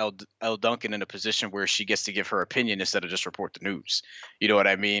putting Elle Duncan in a position where she gets to give her opinion instead of just report the news. You know what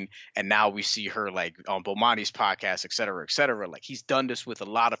I mean? And now we see her like on Bomani's podcast, et cetera, et cetera. Like he's done this with a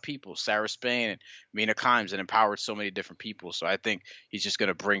lot of people, Sarah Spain and Mina Kimes, and empowered so many different people. So I think he's just going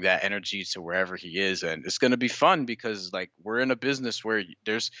to bring that energy to wherever he is, and it's going to be fun because like we're in a business where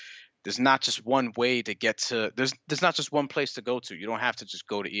there's not just one way to get to there's not just one place to go to. You don't have to just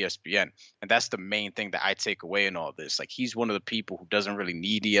go to ESPN. And that's the main thing that I take away in all this. Like he's one of the people who doesn't really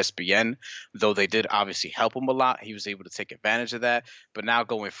need ESPN, though they did obviously help him a lot. He was able to take advantage of that. But now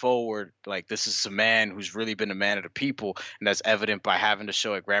going forward, like this is a man who's really been a man of the people, and that's evident by having the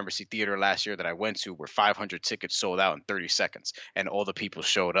show at Gramercy Theater last year that I went to, where 500 tickets sold out in 30 seconds, and all the people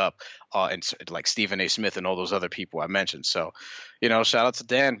showed up, and like Stephen A. Smith and all those other people I mentioned. So, shout out to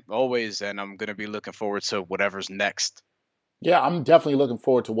Dan always, and I'm going to be looking forward to whatever's next. Yeah, I'm definitely looking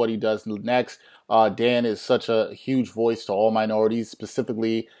forward to what he does next. Dan is such a huge voice to all minorities,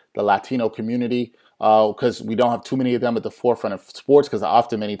 specifically the Latino community, because we don't have too many of them at the forefront of sports, because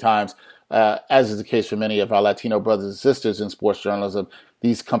often, many times, as is the case for many of our Latino brothers and sisters in sports journalism,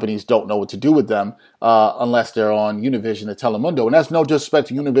 these companies don't know what to do with them unless they're on Univision or Telemundo. And that's no disrespect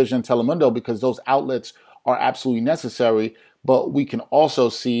to Univision and Telemundo, because those outlets are absolutely necessary. But we can also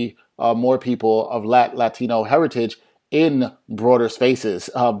see more people of Latino heritage in broader spaces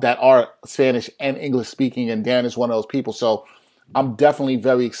that are Spanish and English speaking, and Dan is one of those people. So I'm definitely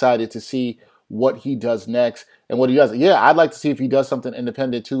very excited to see what he does next and what he does. Yeah, I'd like to see if he does something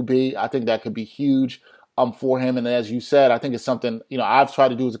independent too, B. I think that could be huge for him. And as you said, I think it's something, I've tried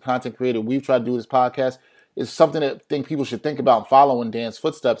to do as a content creator. We've tried to do this podcast. It's something that I think people should think about following Dan's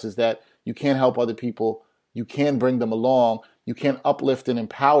footsteps, is that you can't help other people. You can bring them along. You can uplift and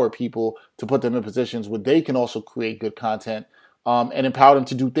empower people to put them in positions where they can also create good content and empower them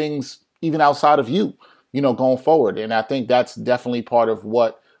to do things even outside of you, going forward. And I think that's definitely part of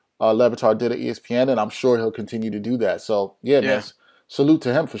what Le Batard did at ESPN, and I'm sure he'll continue to do that. So, yeah. Man, salute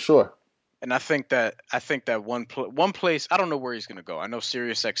to him for sure. And I think that one place, I don't know where he's going to go. I know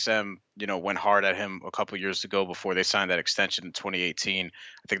SiriusXM, went hard at him a couple years ago before they signed that extension in 2018. I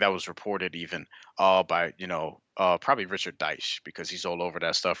think that was reported even by probably Richard Deitch, because he's all over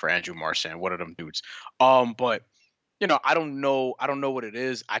that stuff, or Andrew Marchand, one of them dudes. But I don't know what it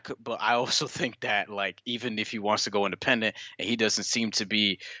is. But I also think that like even if he wants to go independent, and he doesn't seem to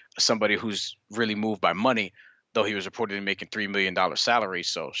be somebody who's really moved by money, though he was reportedly making $3 million salary,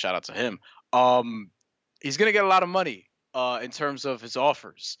 so shout out to him. He's gonna get a lot of money in terms of his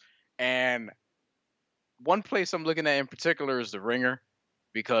offers. And one place I'm looking at in particular is The Ringer,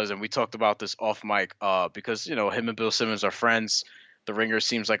 and we talked about this off mic, because him and Bill Simmons are friends. The Ringer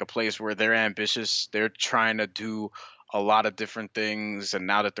seems like a place where they're ambitious. They're trying to do a lot of different things, and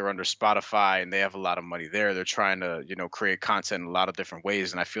now that they're under Spotify and they have a lot of money there, they're trying to create content in a lot of different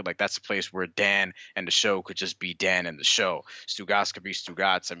ways. And I feel like that's a place where Dan and the show could just be Dan and the show. Stugotz could be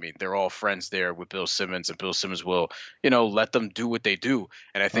Stugotz. I mean, they're all friends there with Bill Simmons, and Bill Simmons will let them do what they do.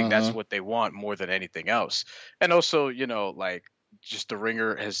 And I think that's what they want more than anything else. And also like just The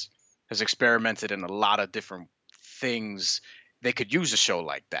Ringer has experimented in a lot of different things. They could use a show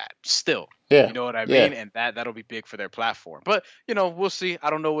like that still. Yeah. You know what I mean? And that'll be big for their platform. But, we'll see.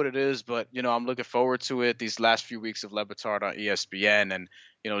 I don't know what it is, but, I'm looking forward to it. These last few weeks of Le Batard on ESPN,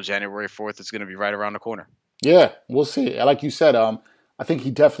 and, January 4th is going to be right around the corner. Yeah, we'll see. Like you said, I think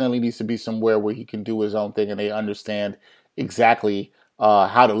he definitely needs to be somewhere where he can do his own thing, and they understand exactly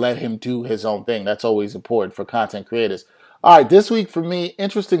how to let him do his own thing. That's always important for content creators. All right, this week for me,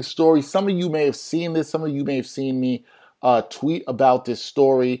 interesting story. Some of you may have seen this. Some of you may have seen me tweet about this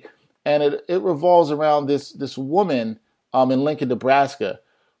story, and it revolves around this woman in Lincoln, Nebraska,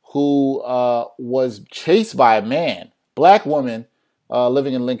 who was chased by a man, black woman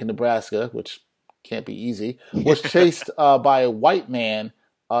living in Lincoln, Nebraska, which can't be easy, was chased by a white man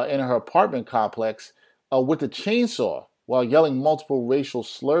in her apartment complex with a chainsaw while yelling multiple racial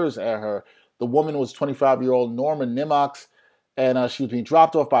slurs at her. The woman was 25-year-old Norma Nimox, and she was being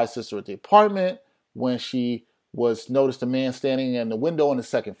dropped off by a sister at the apartment when she was noticed a man standing in the window on the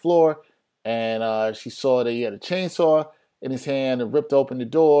second floor, and she saw that he had a chainsaw in his hand and ripped open the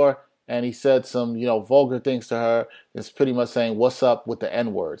door, and he said some, vulgar things to her. It's pretty much saying, "What's up?" with the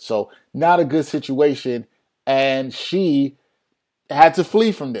N-word. So not a good situation, and she had to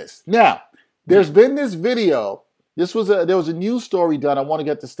flee from this. Now, there's been this video there was a news story done. I want to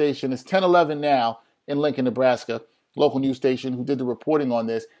get the station. It's 10:11 now in Lincoln, Nebraska, local news station who did the reporting on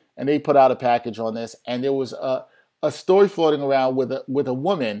this, and they put out a package on this. And there was a story floating around with a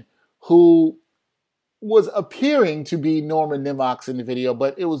woman who was appearing to be Norma Nimox in the video,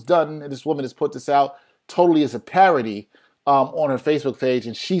 but it was done. And this woman has put this out totally as a parody on her Facebook page,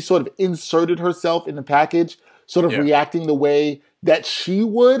 and she sort of inserted herself in the package, sort of reacting the way that she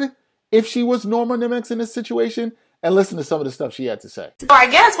would if she was Norma Nimox in this situation. And listen to some of the stuff she had to say. So I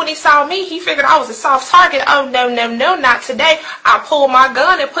guess when he saw me, he figured I was a soft target. Oh, no, not today. I pulled my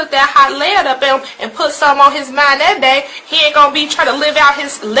gun and put that hot lead up in him and put something on his mind that day. He ain't gonna be trying to live out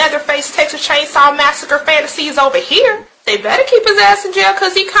his Leatherface Texas Chainsaw Massacre fantasies over here. They better keep his ass in jail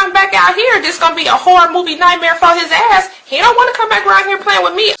because he come back out here. This gonna be a horror movie nightmare for his ass. He don't want to come back around here playing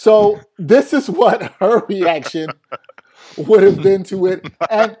with me. So this is what her reaction would have been to it.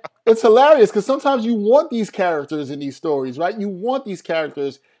 And it's hilarious because sometimes you want these characters in these stories, right? You want these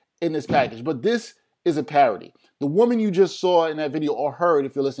characters in this package, but this is a parody. The woman you just saw in that video, or heard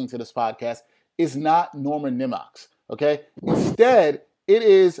if you're listening to this podcast, is not Norma Nimox, okay? Instead, it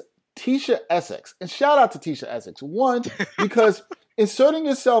is Tisha Essex. And shout out to Tisha Essex. One, because inserting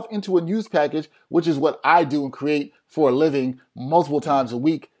yourself into a news package, which is what I do and create for a living multiple times a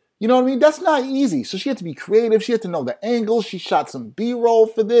week, you know what I mean? That's not easy. So she had to be creative. She had to know the angles. She shot some B-roll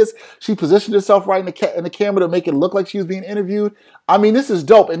for this. She positioned herself right in the camera to make it look like she was being interviewed. I mean, this is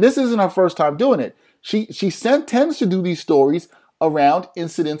dope. And this isn't her first time doing it. She tends to do these stories around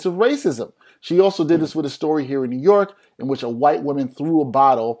incidents of racism. She also did this with a story here in New York in which a white woman threw a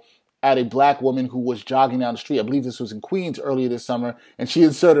bottle at a black woman who was jogging down the street. I believe this was in Queens earlier this summer. And she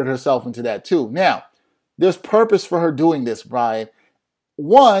inserted herself into that too. Now, there's purpose for her doing this, Brian.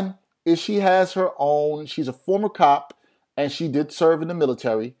 One is she has her own, she's a former cop, and she did serve in the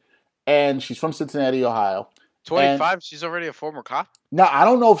military, and she's from Cincinnati, Ohio. 25? She's already a former cop? Now, I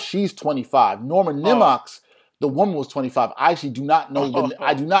don't know if she's 25. Norma Nimox, the woman, was 25. I actually do not know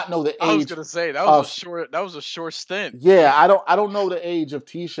I do not know the age. I was gonna say that was a short stint. Yeah, I don't know the age of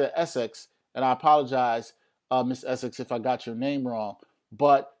Tisha Essex, and I apologize, Miss Essex, if I got your name wrong.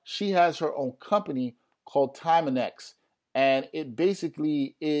 But she has her own company called Timex. And it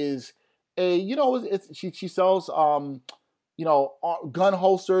basically is she sells, gun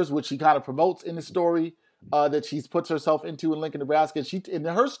holsters, which she kind of promotes in the story that she puts herself into in Lincoln, Nebraska. And in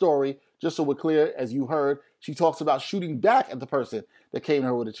her story, just so we're clear, as you heard, she talks about shooting back at the person that came to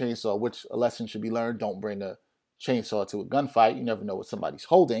her with a chainsaw, which a lesson should be learned. Don't bring a chainsaw to a gunfight. You never know what somebody's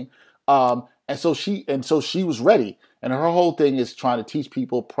holding. And so she was ready. And her whole thing is trying to teach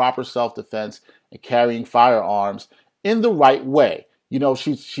people proper self-defense and carrying firearms in the right way. You know,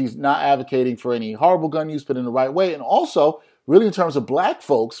 she's not advocating for any horrible gun use, but in the right way. And also, really in terms of black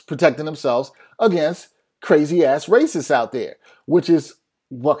folks protecting themselves against crazy-ass racists out there, which is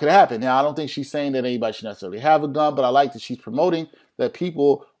what could happen. Now, I don't think she's saying that anybody should necessarily have a gun, but I like that she's promoting that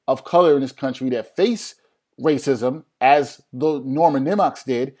people of color in this country that face racism, as the Norma Nimox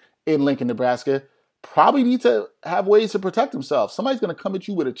did in Lincoln, Nebraska, probably need to have ways to protect themselves. Somebody's going to come at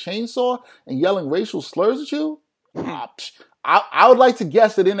you with a chainsaw and yelling racial slurs at you? I would like to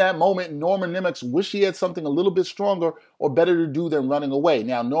guess that in that moment, Norma Nimox wished she had something a little bit stronger or better to do than running away.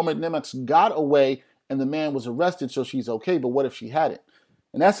 Now, Norma Nimox got away and the man was arrested, so she's okay, but what if she hadn't?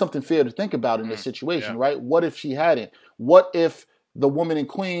 And that's something fair to think about in this situation, right? What if she hadn't? What if the woman in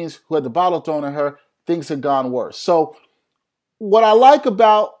Queens who had the bottle thrown at her, things had gone worse? So what I like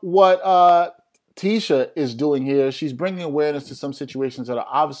about what Tisha is doing here, she's bringing awareness to some situations that are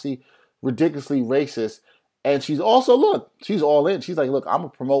obviously ridiculously racist. And she's also, she's all in. She's like, look, I'm going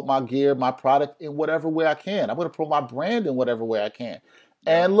to promote my gear, my product in whatever way I can. I'm going to promote my brand in whatever way I can.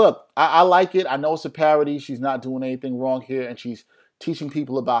 Yeah. And look, I like it. I know it's a parody. She's not doing anything wrong here. And she's teaching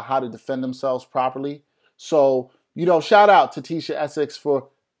people about how to defend themselves properly. So, shout out to Tisha Essex for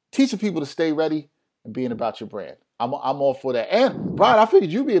teaching people to stay ready and being about your brand. I'm all for that. And Brian, I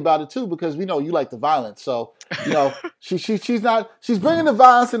figured you'd be about it too, because we know you like the violence. So, she's bringing the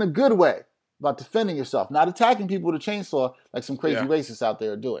violence in a good way. About defending yourself, not attacking people with a chainsaw like some crazy racists out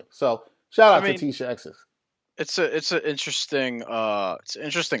there are doing. So shout out to Tisha Essex. It's an interesting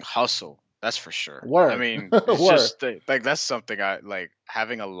hustle, that's for sure. Word. I mean, it's just like that's something I like,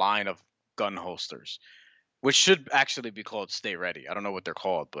 having a line of gun holsters, which should actually be called Stay Ready. I don't know what they're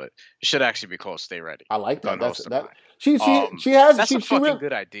called, but it should actually be called Stay Ready. I like that. That's a fucking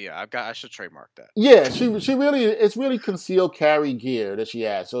good idea. I should trademark that. Yeah, it's really concealed carry gear that she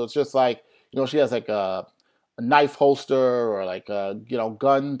has. So it's just like, she has like a knife holster or like a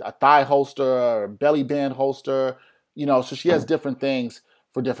thigh holster or a belly band holster. So she has different things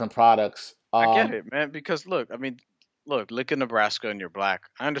for different products. I get it, man. Because look, I mean, look, Lincoln, Nebraska, and you're black.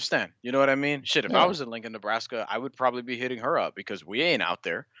 I understand. You know what I mean? Shit, if I Yeah. was in Lincoln, Nebraska, I would probably be hitting her up because we ain't out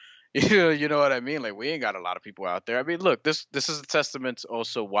there. You know what I mean? Like we ain't got a lot of people out there. I mean, look, this is a testament to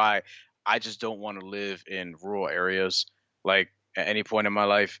also why I just don't want to live in rural areas. Like at any point in my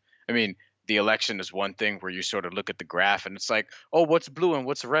life. I mean, the election is one thing where you sort of look at the graph and it's like, oh, what's blue and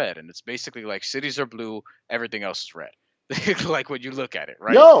what's red? And it's basically like cities are blue, everything else is red. Like when you look at it,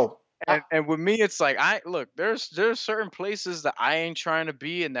 right? Yo, And with me, it's like I look. There's certain places that I ain't trying to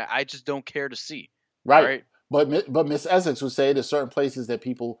be and that I just don't care to see. right. Right? But Miss Essex would say there's certain places that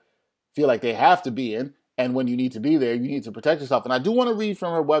people feel like they have to be in, and when you need to be there, you need to protect yourself. And I do want to read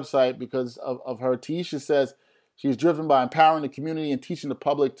from her website because of her tea. She says she is driven by empowering the community and teaching the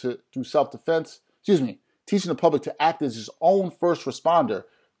public to through self-defense. Teaching the public to act as his own first responder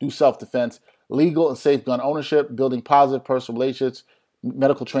through self-defense, legal and safe gun ownership, building positive personal relationships,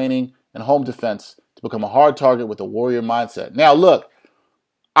 medical training, and home defense to become a hard target with a warrior mindset. Now, look,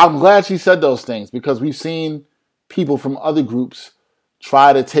 I'm glad she said those things because we've seen people from other groups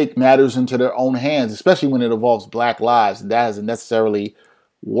try to take matters into their own hands, especially when it involves black lives. And that hasn't necessarily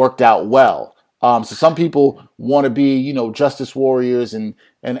worked out well. So some people want to be, justice warriors and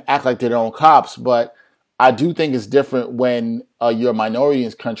act like they're their own cops. But I do think it's different when you're a minority in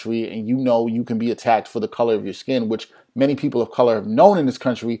this country and you can be attacked for the color of your skin, which many people of color have known in this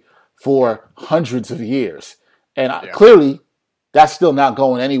country for hundreds of years. And Yeah. clearly, that's still not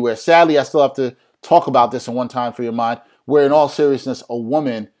going anywhere. Sadly, I still have to talk about this in One Time for Your Mind, where in all seriousness, a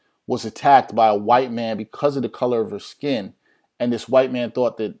woman was attacked by a white man because of the color of her skin. And this white man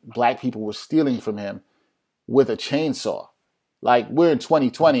thought that black people were stealing from him with a chainsaw. Like, we're in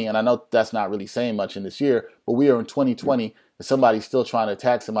 2020, and I know that's not really saying much in this year, but we are in 2020, and somebody's still trying to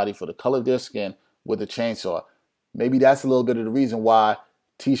attack somebody for the color of their skin with a chainsaw. Maybe that's a little bit of the reason why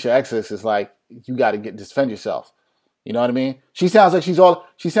Tisha Exodus is like, you got to defend yourself. You know what I mean? She sounds like she's all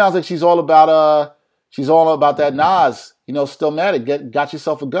about that Nas, Stillmatic, got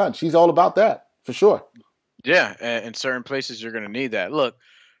yourself a gun. She's all about that, for sure. Yeah. And in certain places, you're gonna need that. Look,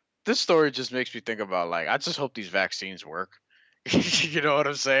 this story just makes me think about like I just hope these vaccines work. You know what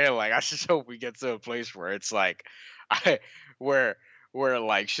I'm saying? Like I just hope we get to a place where it's like, I where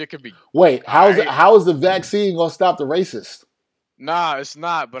like shit could be. Wait, Alright. how is the vaccine gonna stop the racist? Nah, it's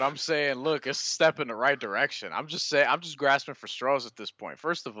not. But I'm saying, look, it's a step in the right direction. I'm just saying, I'm just grasping for straws at this point.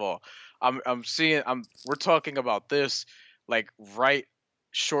 First of all, we're talking about this like right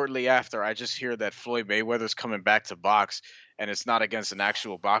shortly after I just hear that Floyd Mayweather's coming back to box, and it's not against an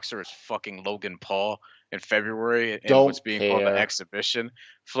actual boxer. It's fucking Logan Paul in February in Don't what's being called an care. exhibition.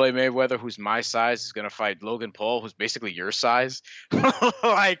 Floyd Mayweather, who's my size, is gonna fight Logan Paul, who's basically your size.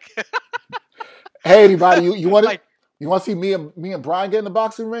 Like, Hey, anybody, you want to like. you want to see me and Brian get in the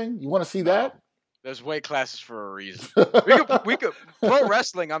boxing ring? You want to see that? There's weight classes for a reason. We could pro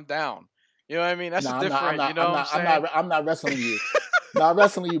wrestling. I'm down. You know what I mean? That's Nah, different. I'm You know what I'm saying? I'm not wrestling you. Not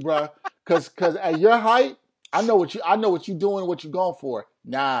wrestling you, bro. Cause at your height, I know what you're doing, what you're going for.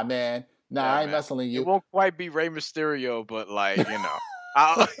 Nah, man. Nah, Yeah, I ain't man. wrestling It you. won't quite be Rey Mysterio, but like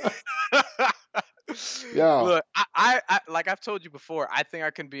I'll... Yo. Look, I like I've told you before. I think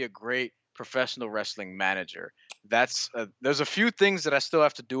I can be a great professional wrestling manager. There's a few things that I still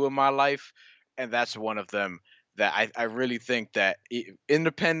have to do in my life, and that's one of them. That I really think that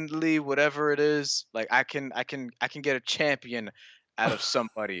independently, whatever it is, like I can get a champion out of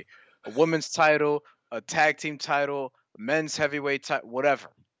somebody, a women's title, a tag team title, a men's heavyweight title, whatever.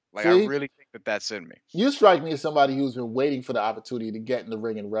 Like I See? really think that that's in me. You strike me as somebody who's been waiting for the opportunity to get in the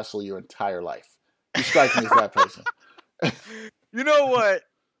ring and wrestle your entire life. You strike me as that person. You know what?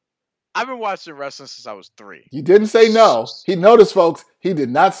 I've been watching wrestling since I was 3. You didn't say no. He noticed, folks. He did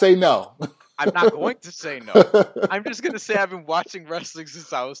not say no. I'm not going to say no. I'm just going to say I've been watching wrestling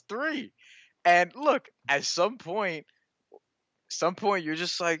since I was 3. And look, at some point you're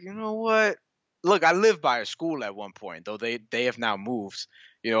just like, you know what? Look, I lived by a school at one point, though they have now moved.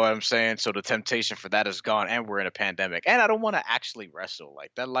 You know what I'm saying? So the temptation for that is gone, and we're in a pandemic. And I don't want to actually wrestle. Like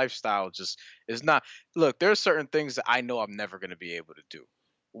that lifestyle just is not. Look, there are certain things that I know I'm never going to be able to do.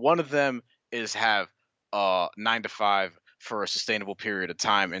 One of them is have 9 to 5 for a sustainable period of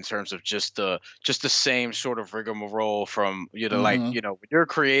time in terms of just the same sort of rigmarole from like Mhm. when you're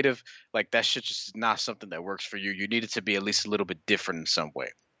creative, like that shit just is not something that works for you. You need it to be at least a little bit different in some way.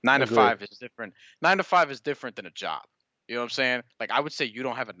 9 to Agreed. 5 is different. 9 to 5 is different than a job. You know what I'm saying? Like I would say you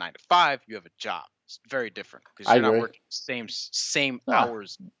don't have a 9 to 5, you have a job. It's very different because I you're not agree. working the same Nah.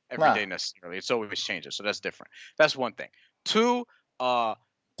 hours every day Nah. necessarily. It's always changes, so that's different. That's one thing. 2, Dunk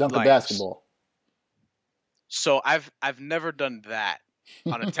the like, basketball. so I've never done that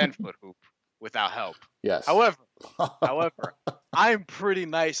on a 10-foot hoop. without help. Yes. However, I'm pretty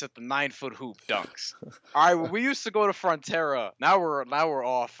nice at the 9-foot hoop dunks. All right, when we used to go to Frontera, now we're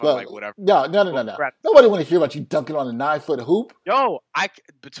off on like whatever. No. Nobody want to hear about you dunking on a 9-foot hoop. Yo,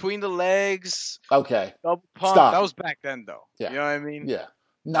 between the legs. Okay. Double pump. Stop. That was back then, though. Yeah. You know what I mean? Yeah.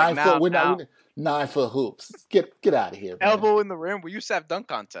 9 Like foot. now, 9-foot hoops. Get out of here, man. elbow in the rim. We used to have dunk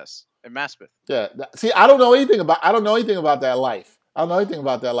contests in Maspeth. Yeah. See, I don't know anything about that life. I don't know anything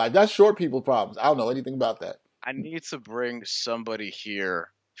about that life. That's short people problems. I don't know anything about that. I need to bring somebody here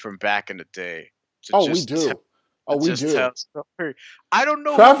from back in the day. We do. Tell story. I don't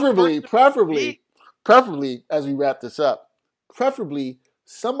know. Preferably, as we wrap this up, preferably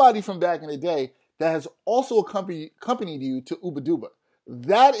somebody from back in the day that has also accompanied you to Uba Duba.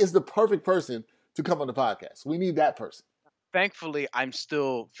 That is the perfect person to come on the podcast. We need that person. Thankfully, I'm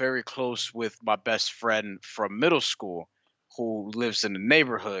still very close with my best friend from middle school who lives in the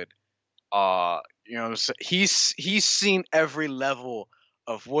neighborhood. You know, he's seen every level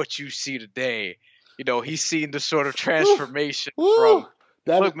of what you see today. You know, he's seen the sort of transformation from.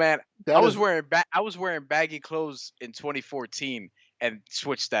 Look, man, I was wearing baggy clothes in 2014 and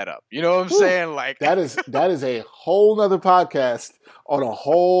switched that up. You know what I'm saying? Like that is a whole nother podcast on a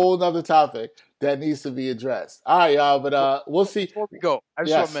whole nother topic that needs to be addressed. All right, y'all, but we'll see. Before we go, I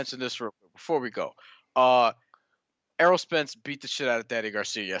just want to mention this real quick. Before we go, Errol Spence beat the shit out of Danny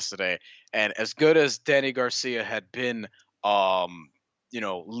Garcia yesterday, and as good as Danny Garcia had been, you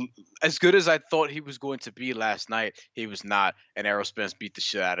know, as good as I thought he was going to be last night, he was not, and Errol Spence beat the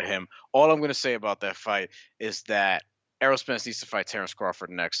shit out of him. All I'm going to say about that fight is that Errol Spence needs to fight Terrence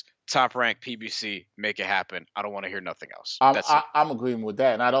Crawford next. Top rank PBC, make it happen. I don't want to hear nothing else. I'm agreeing with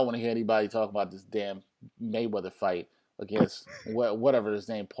that, and I don't want to hear anybody talk about this damn Mayweather fight against whatever his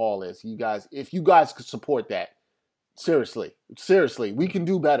name Paul is. You guys, if you guys could support that, seriously, we can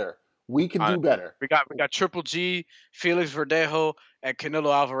do better. We can do better. We got Triple G, Felix Verdejo, and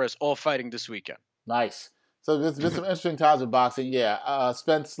Canelo Alvarez all fighting this weekend. Nice. So there's been some interesting times with boxing. Yeah,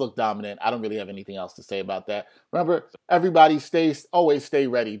 Spence looked dominant. I don't really have anything else to say about that. Remember, everybody always stay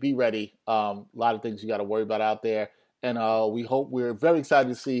ready. Be ready. A lot of things you got to worry about out there. And we're very excited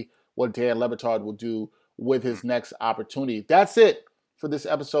to see what Dan Le Batard will do with his next opportunity. That's it for this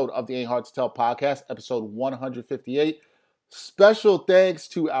episode of the Ain't Hard to Tell podcast, episode 158. Special thanks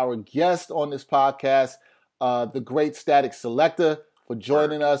to our guest on this podcast, the great Static Selector, for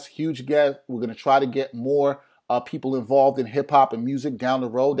joining us. Huge guest. We're going to try to get more people involved in hip-hop and music down the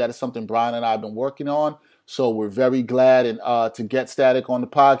road. That is something Brian and I have been working on. So we're very glad to get Static on the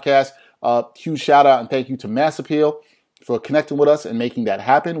podcast. Huge shout-out and thank you to Mass Appeal for connecting with us and making that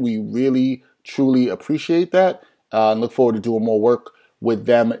happen. We really, truly appreciate that and look forward to doing more work with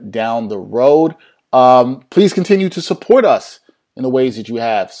them down the road. Please continue to support us in the ways that you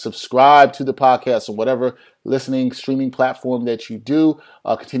have. Subscribe to the podcast on whatever listening, streaming platform that you do.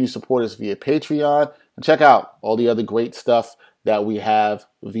 Continue to support us via Patreon. And check out all the other great stuff that we have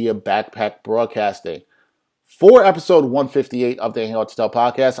via Backpack Broadcasting. For episode 158 of the Ain't Hard to Tell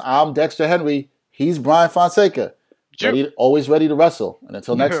podcast, I'm Dexter Henry. He's Brian Fonseca. Always ready to wrestle. And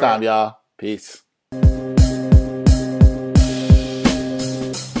until next time, y'all, peace.